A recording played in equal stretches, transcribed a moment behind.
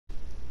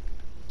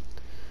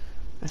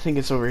I think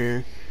it's over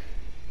here.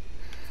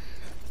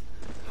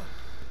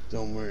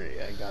 Don't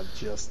worry, I got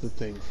just the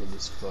thing for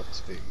this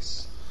fuck's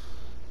face.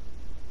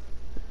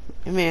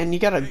 Hey man, you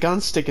got a gun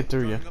sticking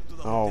through you.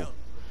 Oh.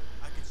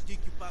 I can sneak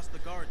you past the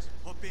guards.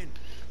 Hop in.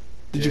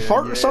 Did you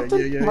fart or something?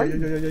 Yeah.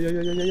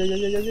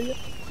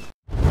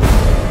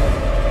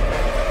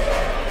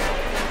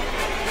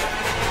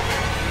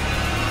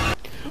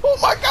 Oh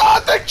my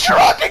god, the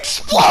truck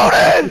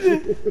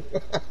exploded!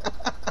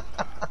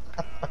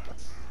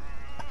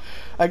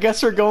 I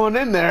guess we're going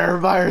in there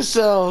by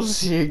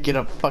ourselves. You get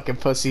a fucking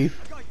pussy.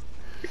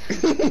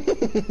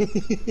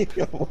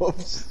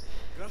 Whoops.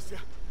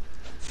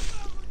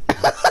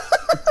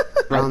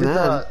 I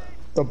did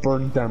the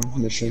burn them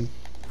mission.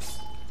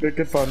 Make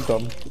it fun,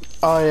 dumb.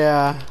 Oh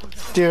yeah.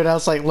 Dude, I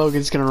was like,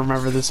 Logan's gonna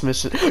remember this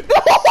mission. No!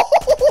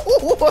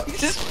 I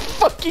just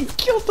fucking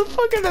killed the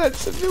fuck out of that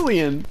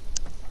civilian.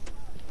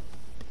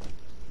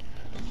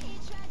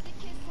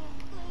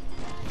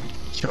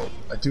 Yo,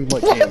 I do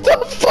like What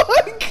the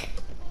fuck?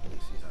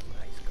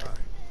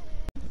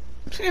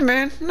 Hey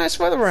man, nice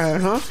weather we're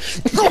having, huh?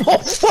 Oh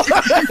fuck!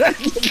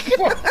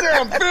 Fuck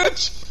down,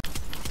 bitch!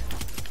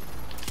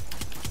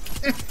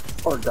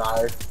 Poor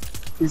guy.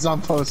 He's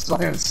on post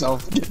by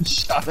himself getting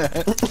shot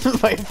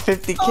at. Like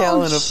 50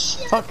 cal and a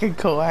fucking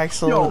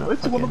coaxial. Yo,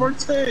 it's one of our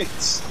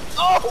tanks!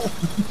 Oh!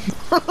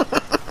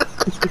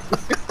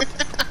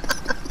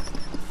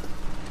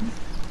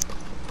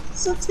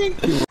 It's a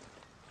tank.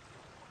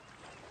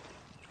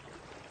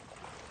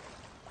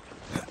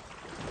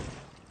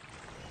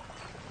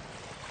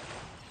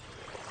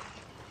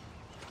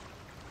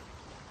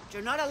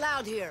 You're not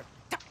allowed here.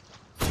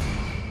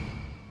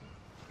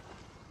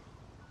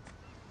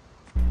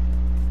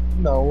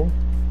 No.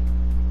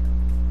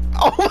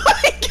 Oh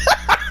my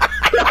god!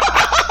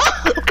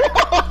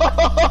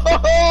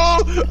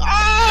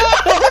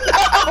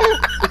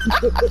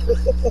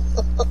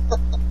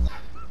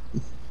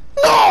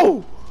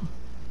 No!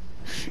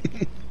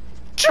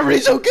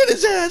 Chorizo, get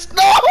his ass!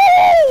 No!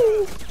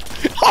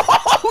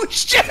 Oh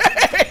shit!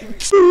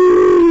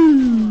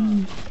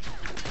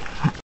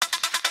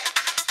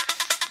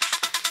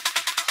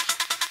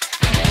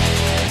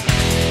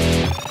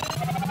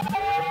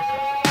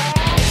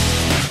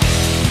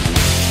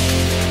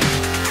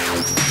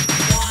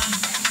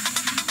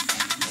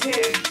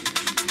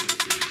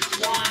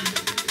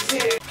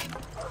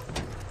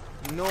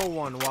 No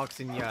one walks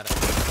in Yara.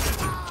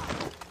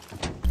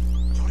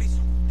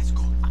 Let's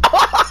go.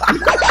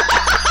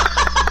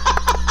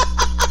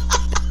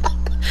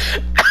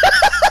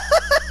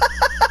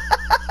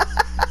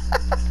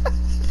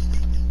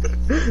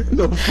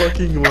 No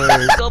fucking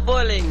way. Go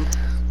bowling.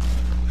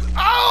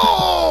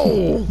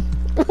 Oh!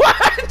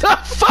 What the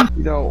fuck?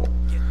 You know,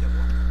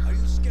 Are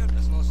you scared?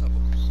 That's not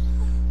something.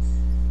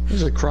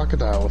 there's a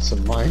crocodile with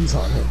some lines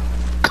on it.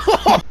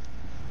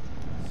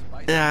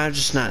 Yeah, I'm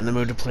just not in the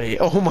mood to play.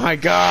 Oh my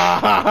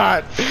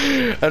god!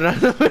 I'm not in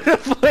the mood to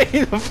play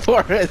in the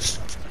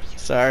forest.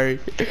 Sorry.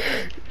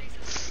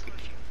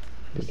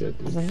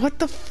 What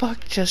the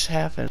fuck just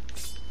happened?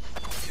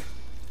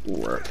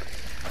 What?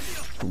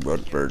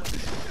 Bird.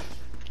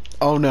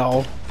 Oh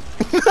no.